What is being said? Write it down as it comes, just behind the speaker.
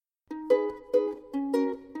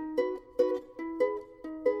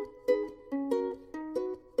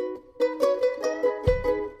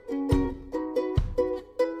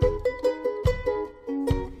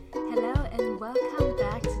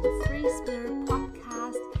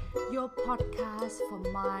podcast for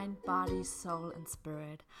mind, body, soul, and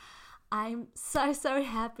spirit. I'm so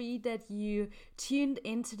happy that you tuned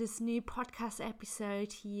into this new podcast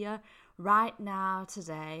episode here right now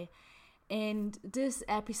today. And this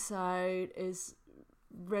episode is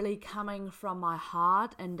really coming from my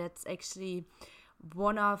heart, and that's actually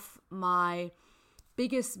one of my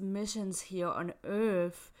biggest missions here on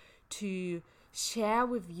earth, to share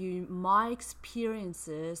with you my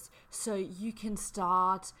experiences so you can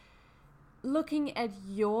start looking at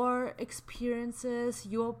your experiences,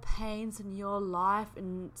 your pains in your life,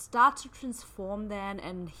 and start to transform them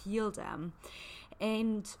and heal them.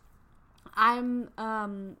 And I'm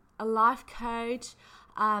a life coach.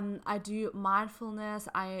 I do mindfulness,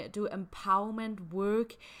 I do empowerment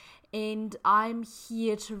work, and I'm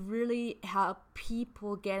here to really help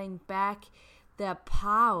people getting back their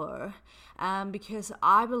power, because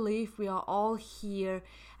I believe we are all here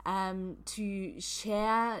to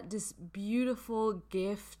share this beautiful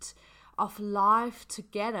gift of life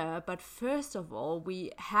together. But first of all,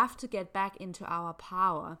 we have to get back into our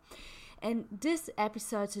power. And this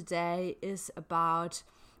episode today is about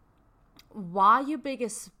why your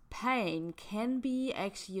biggest pain can be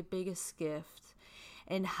actually your biggest gift,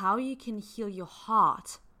 and how you can heal your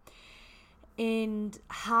heart, and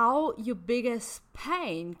how your biggest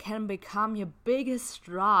pain can become your biggest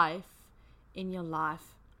drive in your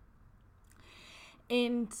life.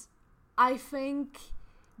 And I think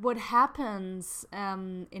what happens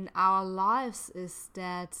in our lives is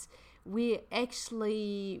that we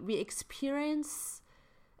experience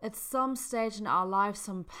at some stage in our life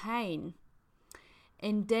some pain,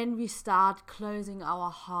 and then we start closing our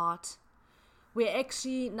heart. We're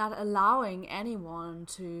actually not allowing anyone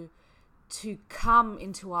to come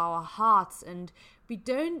into our hearts, and we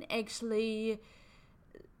don't actually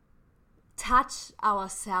touch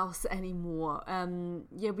ourselves anymore.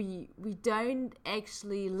 We don't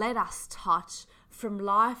actually let us touch from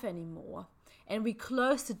life anymore, and we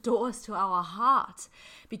close the doors to our heart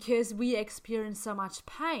because we experience so much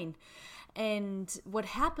pain. And what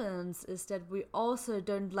happens is that we also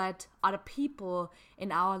don't let other people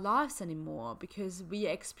in our lives anymore because we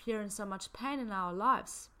experience so much pain in our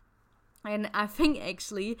lives. And I think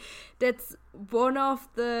actually that's one of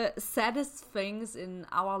the saddest things in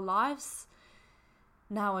our lives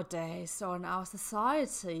nowadays, or in our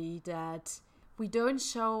society, that we don't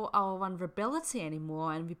show our vulnerability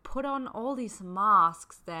anymore, and we put on all these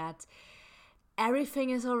masks that everything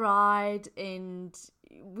is alright, and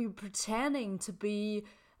we're pretending to be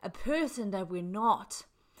a person that we're not.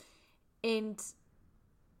 And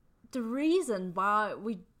the reason why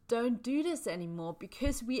we don't do this anymore,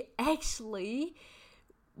 because we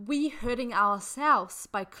hurting ourselves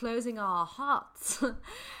by closing our hearts.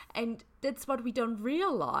 And that's what we don't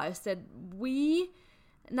realize, that we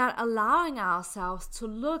not allowing ourselves to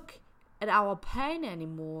look at our pain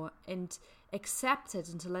anymore and accept it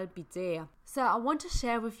and to let it be there. So I want to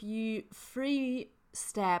share with you 3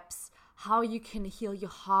 steps how you can heal your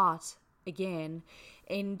heart again,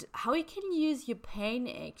 and how you can use your pain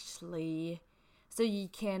actually, so you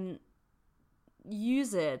can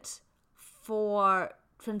use it for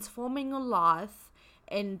transforming your life,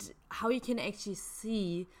 and how you can actually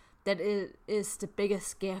see that it is the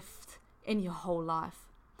biggest gift in your whole life.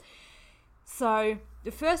 So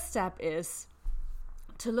the first step is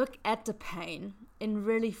to look at the pain and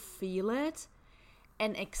really feel it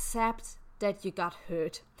and accept that you got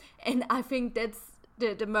hurt. And I think that's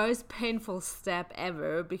the most painful step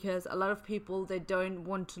ever, because a lot of people, they don't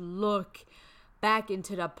want to look back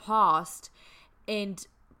into their past and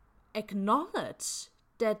acknowledge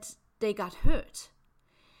that they got hurt.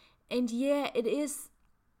 And yeah, it is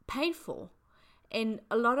painful. And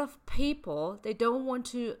a lot of people, they don't want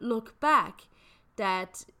to look back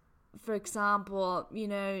that, for example,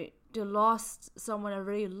 they lost someone they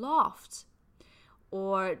really loved,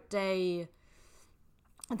 or their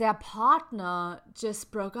partner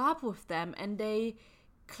just broke up with them, and they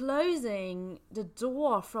closing the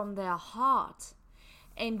door from their heart.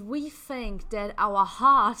 And we think that our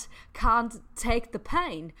heart can't take the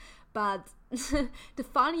pain. But the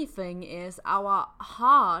funny thing is, our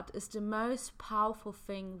heart is the most powerful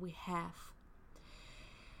thing we have.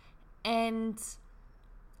 And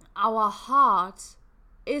our heart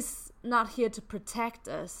is not here to protect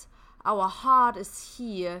us. Our heart is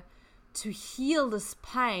here to heal this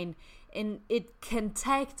pain, and it can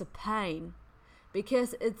take the pain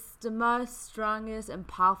because it's the most strongest and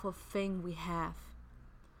powerful thing we have.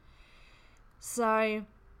 So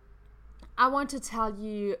I want to tell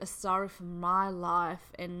you a story from my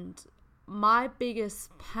life, and my biggest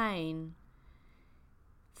pain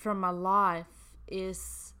from my life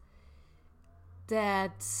is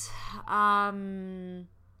that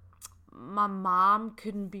my mom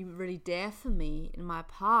couldn't be really there for me in my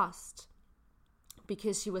past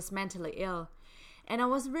because she was mentally ill. And I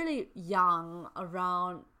was really young,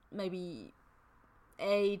 around maybe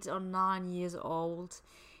 8 or 9 years old,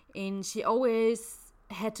 and she always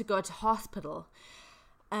had to go to hospital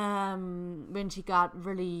when she got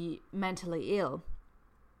really mentally ill.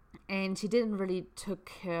 And she didn't really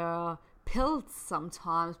took her pills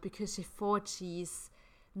sometimes because she thought she's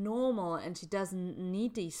normal and she doesn't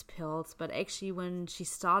need these pills. But actually, when she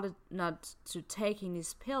started not to taking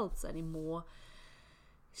these pills anymore,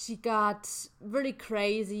 she got really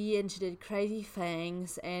crazy and she did crazy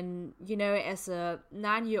things. And as a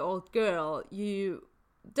 9-year-old girl, you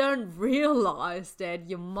don't realize that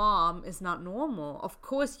your mom is not normal. Of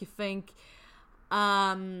course you think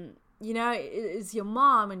it's your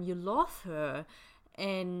mom and you love her,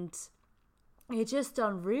 and you just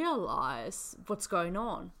don't realize what's going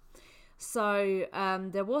on. So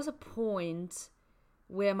there was a point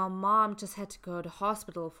where my mom just had to go to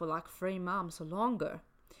hospital for like 3 months or longer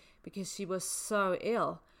because she was so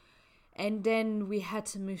ill. And then we had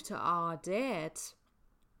to move to our dad.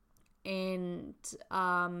 And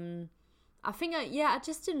I think I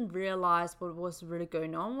just didn't realize what was really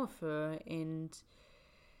going on with her. And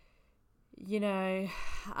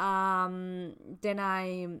then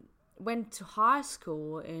I went to high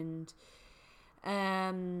school, and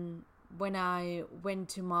when I went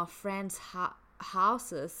to my friends'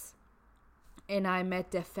 houses and I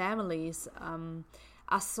met their families,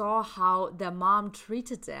 I saw how their mom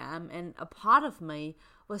treated them, and a part of me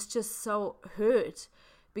was just so hurt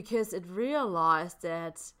because it realized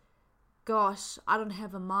that, gosh, I don't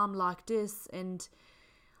have a mom like this. And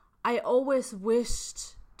I always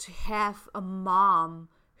wished to have a mom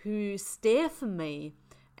who's there for me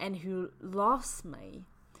and who loves me.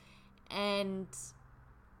 And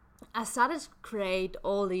I started to create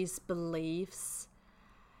all these beliefs.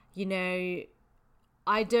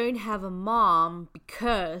 I don't have a mom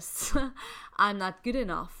because I'm not good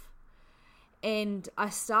enough. And I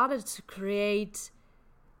started to create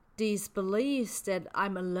these beliefs that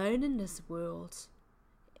I'm alone in this world.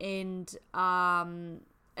 And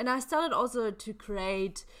I started also to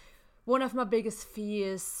create one of my biggest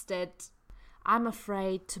fears, that I'm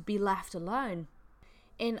afraid to be left alone.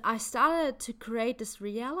 And I started to create this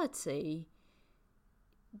reality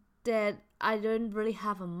that I don't really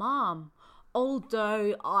have a mom.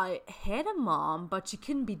 Although I had a mom, but she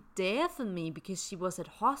couldn't be there for me because she was at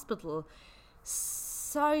hospital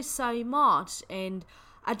so much. And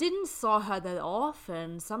I didn't saw her that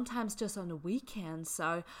often, sometimes just on the weekends.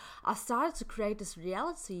 So I started to create this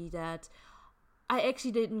reality that I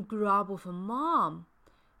actually didn't grow up with a mom.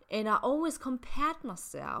 And I always compared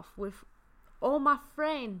myself with all my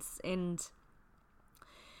friends. And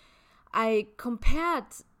I compared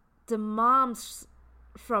the moms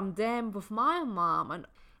from them with my mom.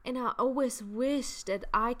 And I always wish that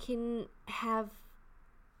I can have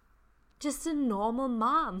just a normal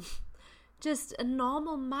mom. Just a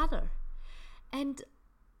normal mother. And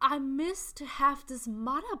I miss to have this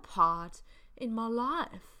mother part in my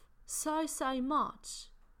life so much.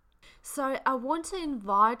 So I want to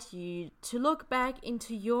invite you to look back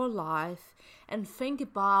into your life and think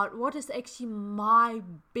about what is actually my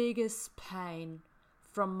biggest pain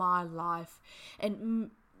from my life. And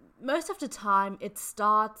most of the time it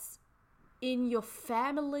starts in your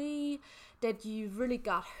family, that you really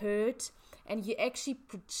got hurt, and you actually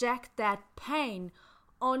project that pain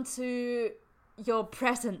onto your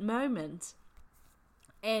present moment.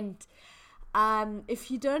 And if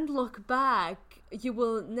you don't look back, you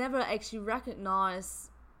will never actually recognize,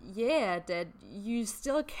 that you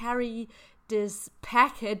still carry this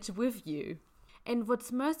package with you. And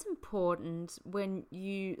what's most important, when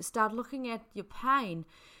you start looking at your pain,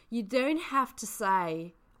 you don't have to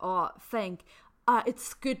say or think,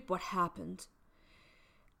 it's good what happened.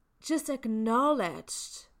 Just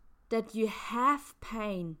acknowledge that you have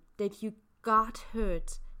pain, that you got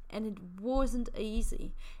hurt, and it wasn't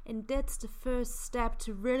easy. And that's the first step,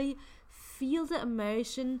 to really feel the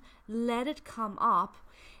emotion, let it come up.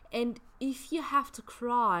 And if you have to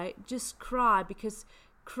cry, just cry, because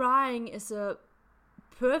crying is a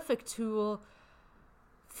perfect tool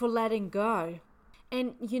for letting go.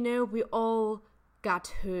 And we all got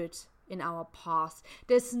hurt in our past.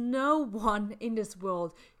 There's no one in this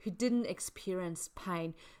world who didn't experience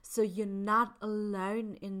pain. So you're not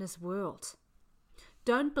alone in this world.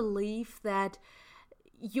 Don't believe that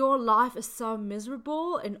your life is so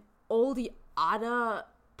miserable and all the other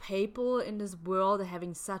people in this world are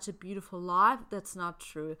having such a beautiful life. That's not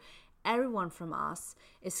true. everyone from us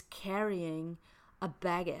is carrying a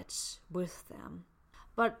baggage with them.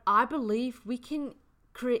 But I believe we can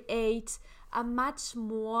create a much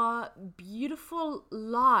more beautiful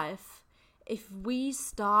life if we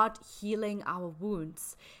start healing our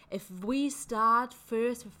wounds, if we start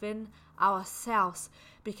first within ourselves,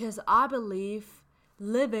 because I believe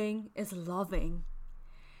living is loving.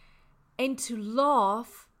 And to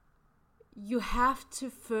love, you have to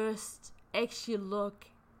first actually look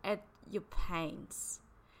at your pains.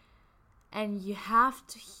 And you have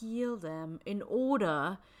to heal them in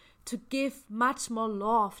order to give much more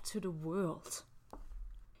love to the world.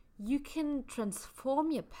 You can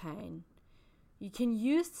transform your pain. You can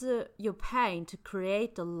use your pain to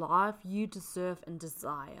create the life you deserve and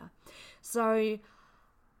desire. So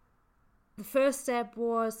the first step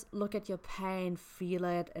was look at your pain, feel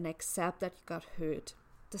it, and accept that you got hurt.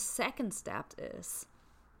 The second step is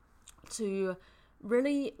to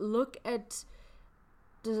really look at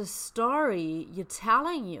the story you're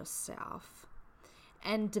telling yourself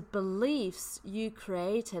and the beliefs you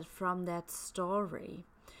created from that story.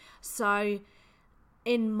 So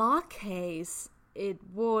in my case, it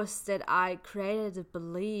was that I created the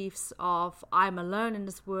beliefs of I'm alone in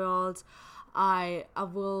this world, I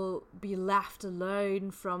will be left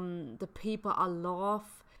alone from the people I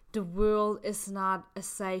love, the world is not a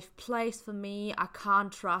safe place for me, I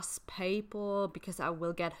can't trust people because I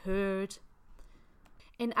will get hurt.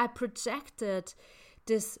 And I projected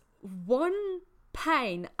this one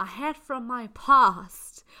pain I had from my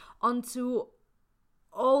past onto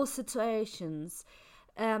all situations.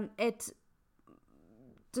 At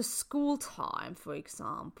the school time, for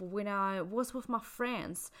example, when I was with my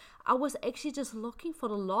friends, I was actually just looking for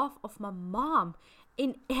the love of my mom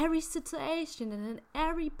in every situation and in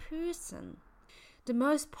every person. The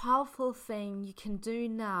most powerful thing you can do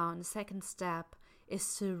now in the second step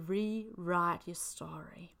is to rewrite your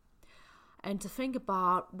story and to think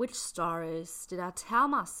about which stories did I tell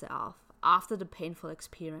myself after the painful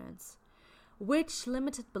experience. Which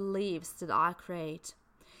limited beliefs did I create?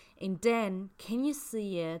 And then, can you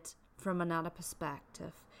see it from another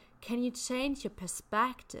perspective? Can you change your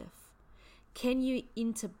perspective? Can you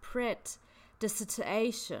interpret the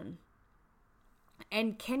situation?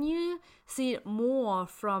 And can you see it more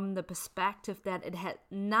from the perspective that it had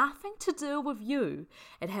nothing to do with you?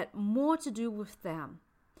 It had more to do with them.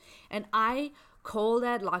 And I call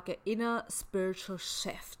that like an inner spiritual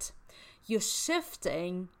shift. You're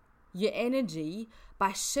shifting your energy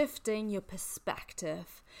by shifting your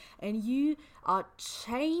perspective, and you are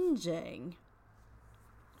changing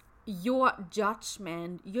your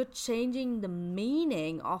judgment, you're changing the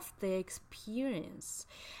meaning of the experience,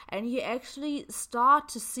 and you actually start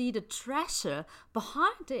to see the treasure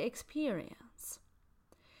behind the experience.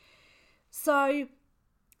 So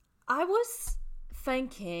I was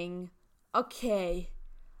thinking, okay,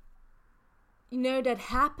 that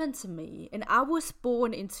happened to me, and I was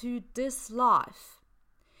born into this life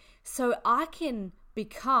so I can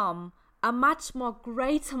become a much more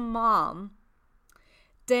greater mom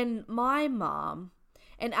than my mom,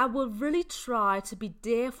 and I will really try to be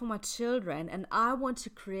there for my children, and I want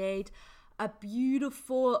to create a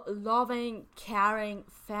beautiful, loving, caring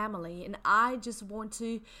family, and I just want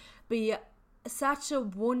to be such a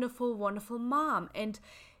wonderful, wonderful mom. And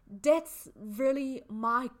that's really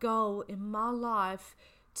my goal in my life,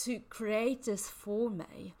 to create this for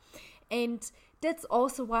me. And that's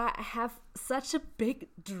also why I have such a big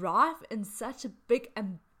drive and such a big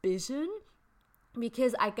ambition,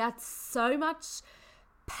 because I got so much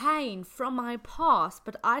pain from my past,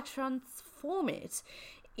 but I transform it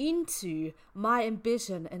into my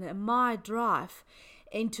ambition and my drive,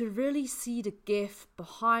 and to really see the gift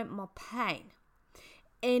behind my pain.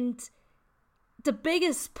 And the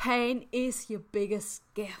biggest pain is your biggest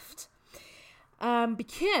gift.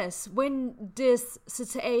 Because when this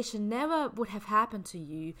situation never would have happened to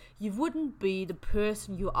you, you wouldn't be the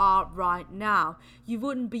person you are right now. You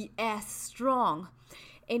wouldn't be as strong.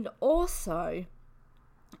 And also,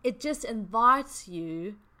 it just invites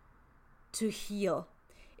you to heal.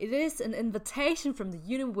 It is an invitation from the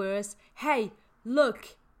universe. Hey,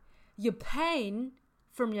 look, your pain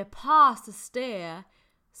from your past is there,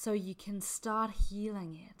 so you can start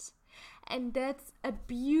healing it. And that's a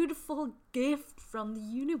beautiful gift from the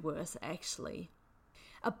universe, actually.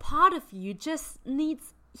 A part of you just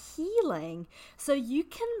needs healing so you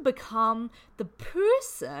can become the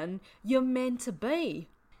person you're meant to be.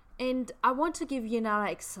 And I want to give you another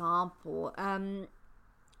example.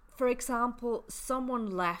 For example, someone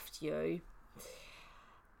left you.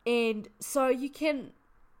 And so you can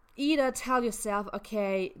either tell yourself,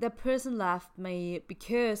 okay, that person left me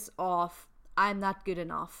because of I'm not good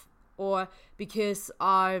enough, or because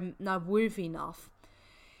I'm not worthy enough.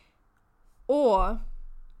 Or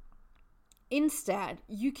instead,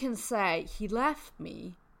 you can say he left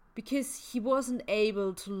me because he wasn't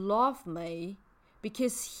able to love me,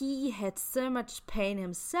 because he had so much pain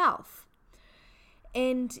himself.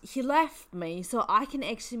 And he left me so I can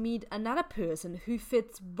actually meet another person who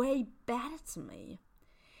fits way better to me.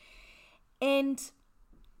 And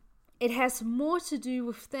it has more to do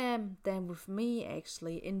with them than with me,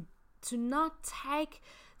 actually. And to not take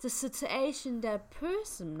the situation that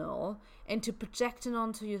personal and to project it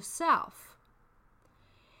onto yourself.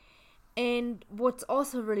 And what's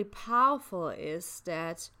also really powerful is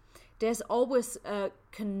that there's always a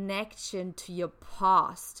connection to your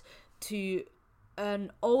past, to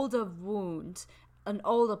an older wound, an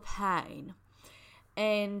older pain.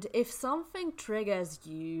 And if something triggers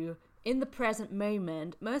you in the present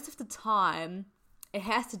moment, most of the time it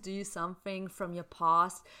has to do something from your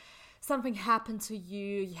past. Something happened to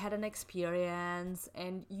you, you had an experience,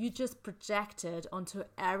 and you just project it onto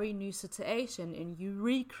every new situation, and you're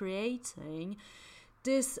recreating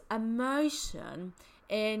this emotion,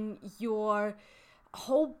 and your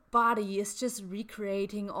whole body is just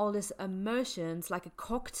recreating all these emotions like a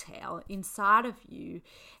cocktail inside of you.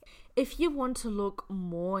 If you want to look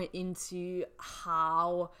more into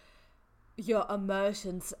how your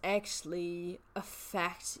emotions actually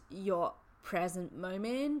affect your present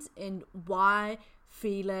moment and why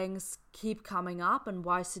feelings keep coming up and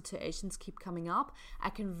why situations keep coming up, I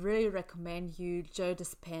can really recommend you Joe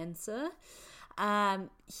Dispenza.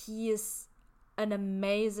 He is an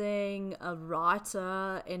amazing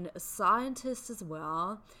writer and a scientist as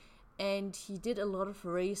well, and he did a lot of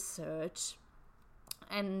research,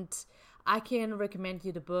 and I can recommend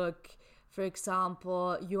you the book, for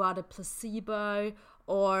example, You Are the Placebo,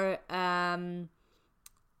 or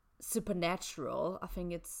Supernatural. I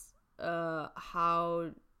think it's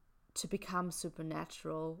How to Become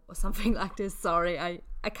Supernatural or something like this. Sorry,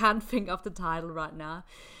 I can't think of the title right now,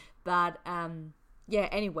 but yeah,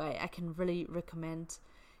 anyway, I can really recommend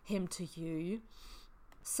him to you.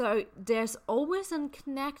 So there's always a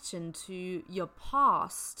connection to your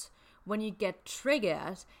past when you get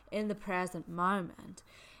triggered in the present moment.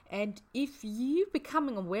 And if you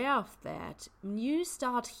becoming aware of that, you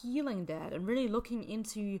start healing that and really looking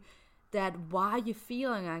into that, why you're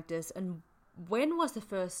feeling like this, and when was the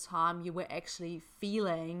first time you were actually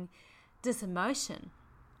feeling this emotion.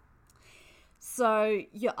 So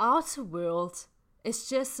your outer world is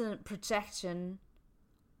just a projection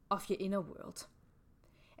of your inner world.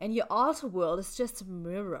 And your outer world is just a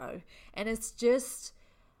mirror. And it just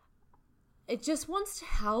wants to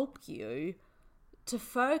help you to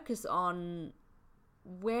focus on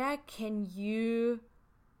where can you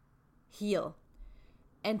heal.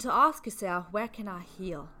 And to ask yourself, where can I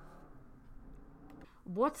heal?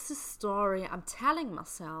 What's the story I'm telling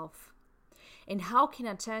myself? And how can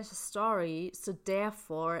I change the story so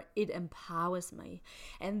therefore it empowers me?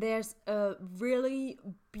 And there's a really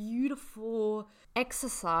beautiful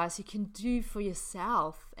exercise you can do for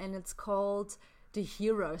yourself, and it's called the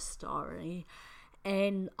hero story.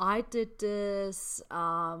 And I did this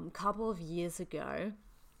a couple of years ago,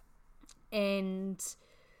 and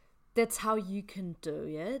that's how you can do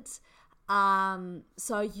it.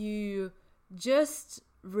 So you just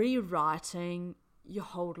rewriting your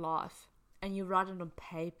whole life, and you write it on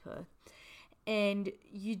paper, and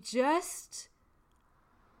you just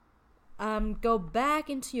go back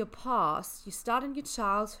into your past. You start in your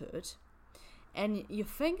childhood, and you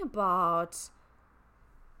think about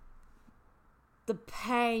the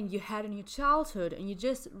pain you had in your childhood, and you're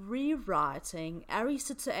just rewriting every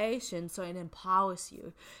situation so it empowers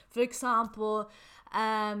you. For example,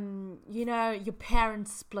 your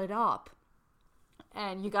parents split up,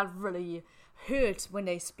 and you got really hurt when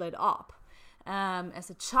they split up as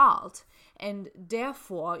a child, and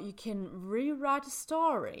therefore you can rewrite a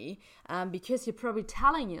story because you're probably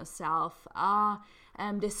telling yourself,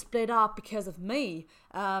 they split up because of me,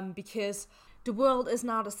 because the world is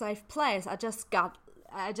not a safe place. I just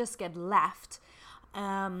get left,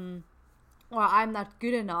 or I'm not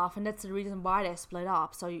good enough, and that's the reason why they split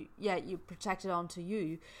up. So you project it onto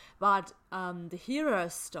you. But the hero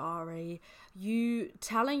story, you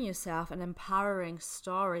telling yourself an empowering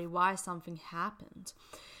story why something happened.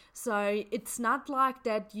 So it's not like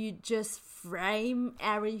that you just frame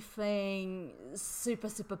everything super,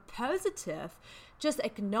 super positive. Just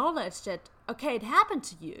acknowledge that, okay, it happened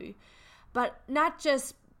to you, but not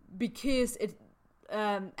just because it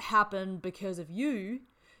happened because of you.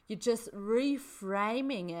 You're just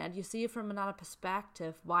reframing it. You see it from another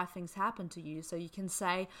perspective, why things happen to you. So you can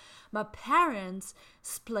say, my parents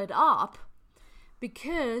split up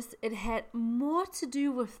because it had more to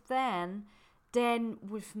do with them than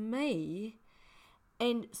with me.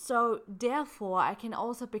 And so therefore I can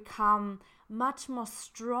also become much more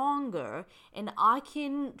stronger, and I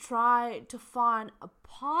can try to find a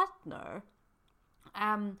partner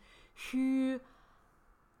who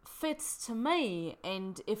fits to me.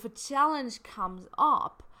 And if a challenge comes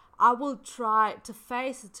up, I will try to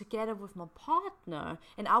face it together with my partner,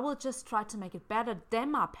 and I will just try to make it better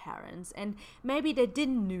than my parents. And maybe they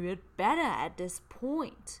didn't know it better at this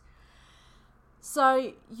point.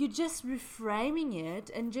 So you're just reframing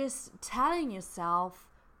it and just telling yourself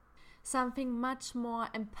something much more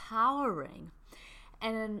empowering.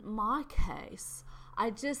 And in my case, I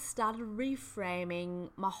just started reframing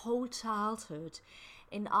my whole childhood,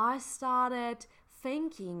 and I started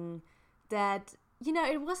thinking that,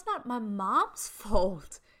 it was not my mom's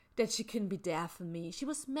fault that she couldn't be there for me. She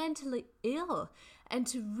was mentally ill, and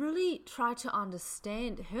to really try to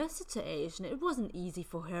understand her situation, it wasn't easy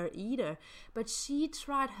for her either, but she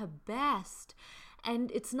tried her best.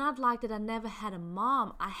 And it's not like that I never had a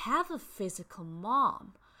mom. I have a physical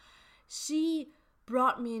mom. She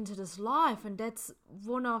brought me into this life, and that's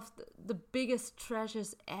one of the biggest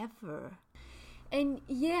treasures ever. And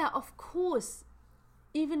yeah, of course,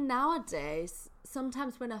 even nowadays,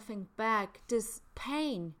 sometimes when I think back, this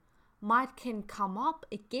pain can come up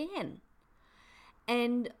again.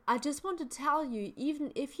 And I just want to tell you,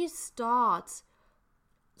 even if you start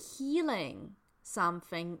healing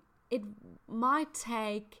something, it might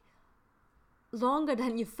take longer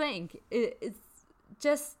than you think. It's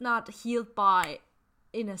just not healed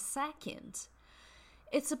in a second.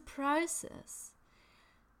 It's a process.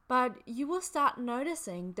 But you will start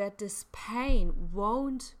noticing that this pain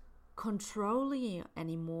won't control you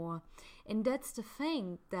anymore. And that's the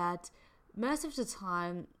thing, that most of the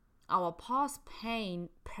time our past pain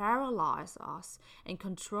paralyzes us and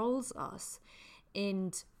controls us.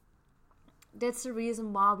 And that's the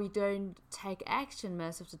reason why we don't take action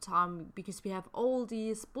most of the time, because we have all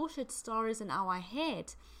these bullshit stories in our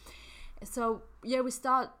head. So yeah,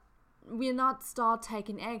 we not start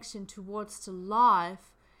taking action towards the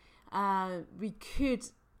life we could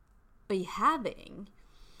be having.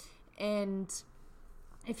 And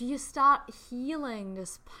if you start healing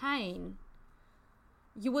this pain,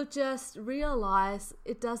 you will just realize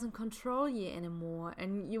it doesn't control you anymore,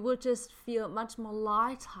 and you will just feel much more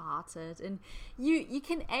lighthearted, and you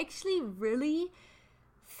can actually really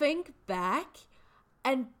think back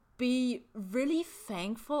and be really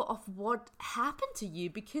thankful of what happened to you,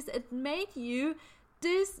 because it made you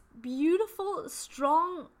this beautiful,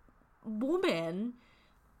 strong woman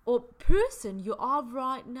or person you are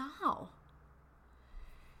right now.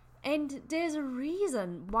 And there's a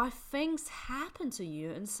reason why things happen to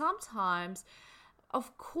you. And sometimes,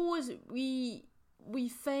 of course, we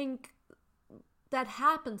think that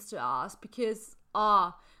happens to us because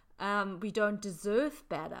we don't deserve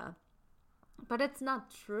better. But it's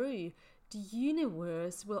not true. The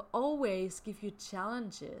universe will always give you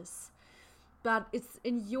challenges. But it's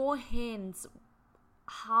in your hands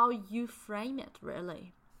how you frame it,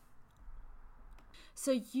 really.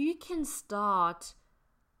 So you can start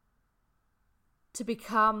to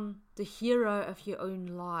become the hero of your own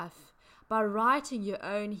life by writing your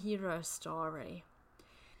own hero story.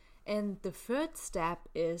 And the third step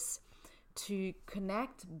is to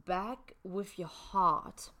connect back with your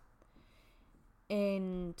heart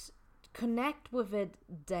and connect with it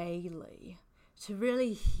daily, to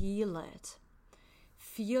really heal it.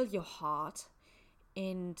 Feel your heart.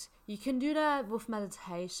 And you can do that with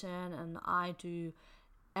meditation, and I do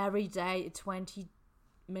every day a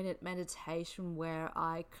 20-minute meditation where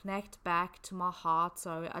I connect back to my heart.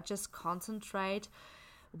 So I just concentrate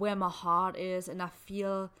where my heart is, and I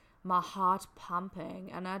feel my heart pumping,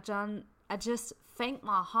 and I just thank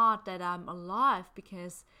my heart that I'm alive,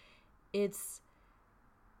 because it's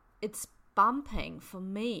bumping for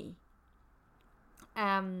me.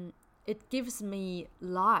 It gives me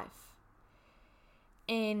life.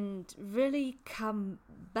 And really come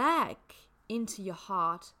back into your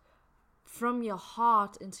heart, from your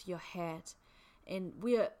heart into your head. And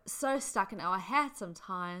we are so stuck in our head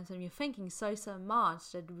sometimes, and we're thinking so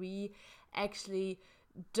much that we actually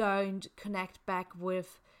don't connect back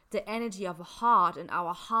with the energy of a heart. And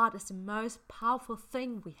our heart is the most powerful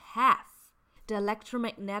thing we have. The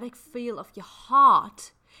electromagnetic field of your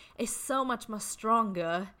heart is so much more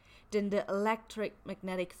stronger than the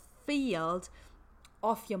electromagnetic field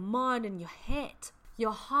of your mind and your head.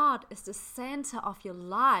 Your heart is the center of your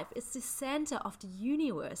life. It's the center of the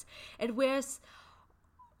universe. And where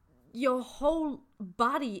your whole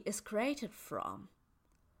body is created from.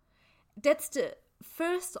 That's the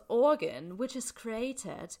first organ which is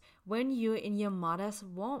created when you're in your mother's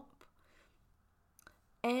womb.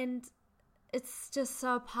 And it's just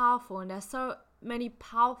so powerful, and there's so many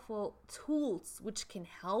powerful tools which can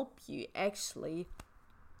help you actually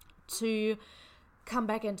to come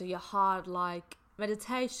back into your heart, like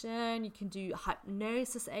meditation. You can do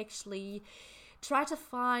hypnosis actually. Try to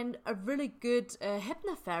find a really good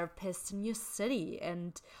hypnotherapist in your city,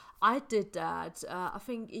 and I did that I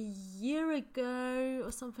think a year ago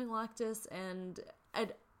or something like this, and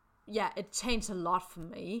it changed a lot for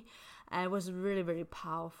me. It was really, really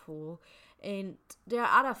powerful. And there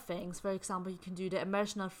are other things. For example, you can do the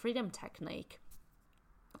emotional freedom technique,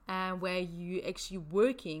 where you actually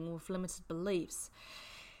working with limited beliefs.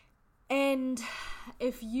 And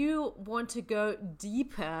if you want to go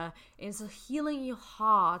deeper into healing your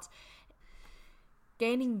heart,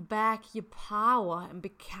 gaining back your power and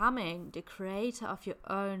becoming the creator of your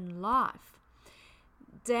own life,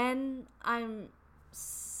 then I'm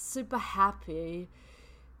super happy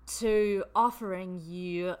to offering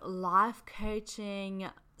you life coaching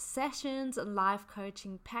sessions and life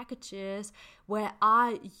coaching packages where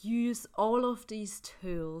I use all of these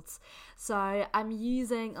tools. So I'm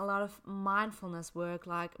using a lot of mindfulness work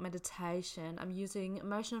like meditation. I'm using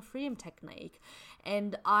emotional freedom technique,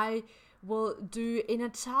 and I will do inner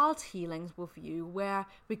child healings with you where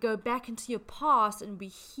we go back into your past and we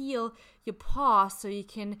heal your past so you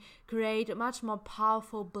can create much more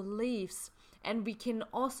powerful beliefs. And we can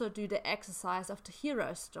also do the exercise of the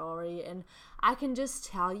hero story. And I can just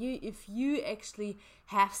tell you, if you actually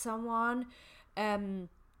have someone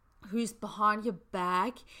who's behind your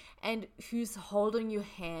back and who's holding your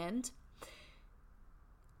hand,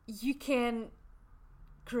 you can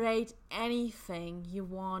create anything you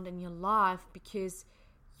want in your life because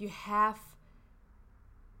you have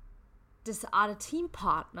this other team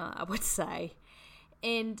partner, I would say.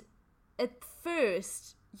 And at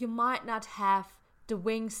first, you might not have the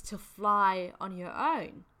wings to fly on your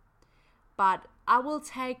own, but I will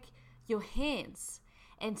take your hands,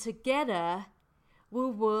 and together we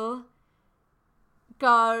will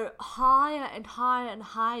go higher and higher and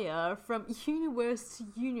higher from universe to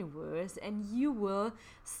universe, and you will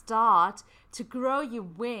start to grow your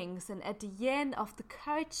wings. And at the end of the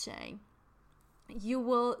coaching, you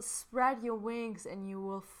will spread your wings and you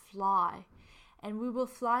will fly. And we will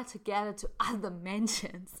fly together to other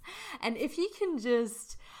dimensions. And if you can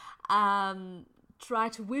just try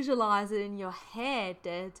to visualize it in your head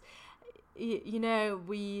that, you know,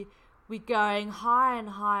 we going higher and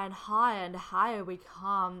higher and higher, and the higher we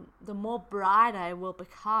come, the more brighter it will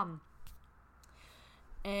become.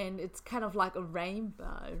 And it's kind of like a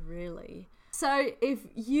rainbow, really. So if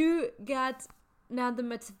you get now the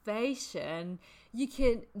motivation, you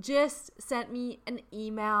can just send me an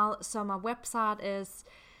email. So my website is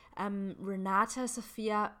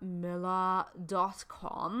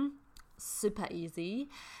RenataSophiaMüller.com. Super easy.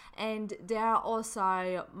 And there are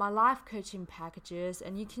also my life coaching packages,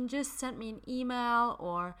 and you can just send me an email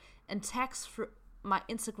or a text through my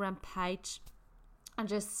Instagram page and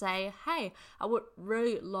just say, hey, I would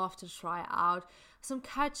really love to try out some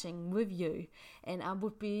coaching with you, and I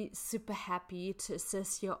would be super happy to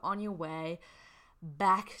assist you on your way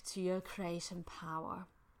back to your creation power.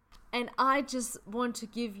 And I just want to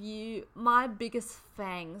give you my biggest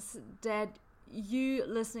thanks that you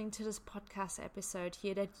listening to this podcast episode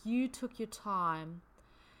here, that you took your time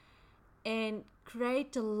and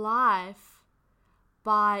create the life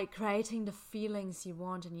by creating the feelings you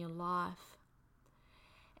want in your life,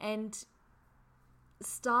 and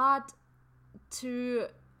start to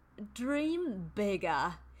dream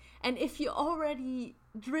bigger. And if you already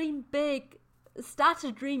dream big, start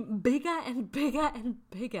to dream bigger and bigger and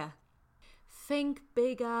bigger. Think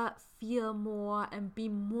bigger, feel more, and be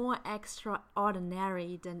more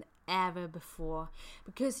extraordinary than ever before,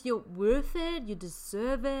 because you're worth it, you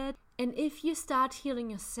deserve it. And if you start healing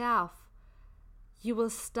yourself, you will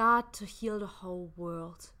start to heal the whole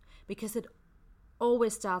world, because it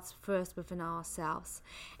always starts first within ourselves.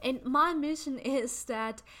 And my mission is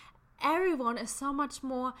that everyone is so much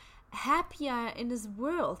more happier in this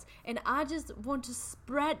world, and I just want to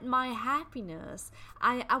spread my happiness.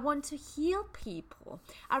 I want to heal people.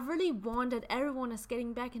 I really want that everyone is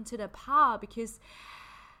getting back into their power, because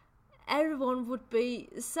everyone would be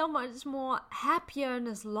so much more happier in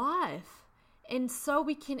this life. And so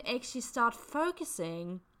we can actually start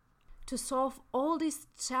focusing to solve all these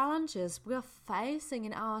challenges we are facing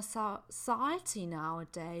in our society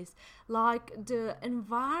nowadays, like the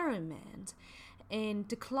environment and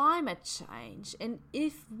the climate change. And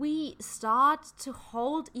if we start to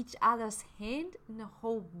hold each other's hand in the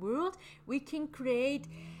whole world, we can create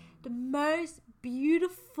the most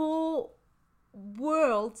beautiful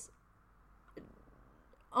world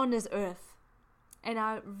on this earth. And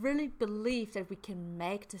I really believe that we can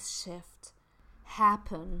make this shift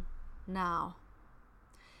happen now.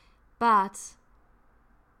 But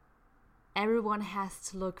everyone has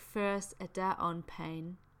to look first at their own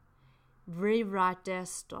pain, rewrite their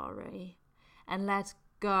story, and let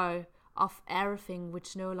go of everything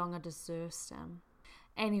which no longer deserves them.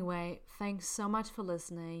 Anyway, thanks so much for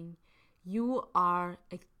listening. You are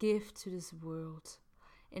a gift to this world,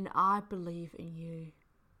 and I believe in you.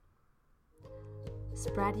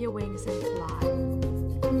 Spread your wings and fly.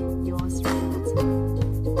 Yours, Renate.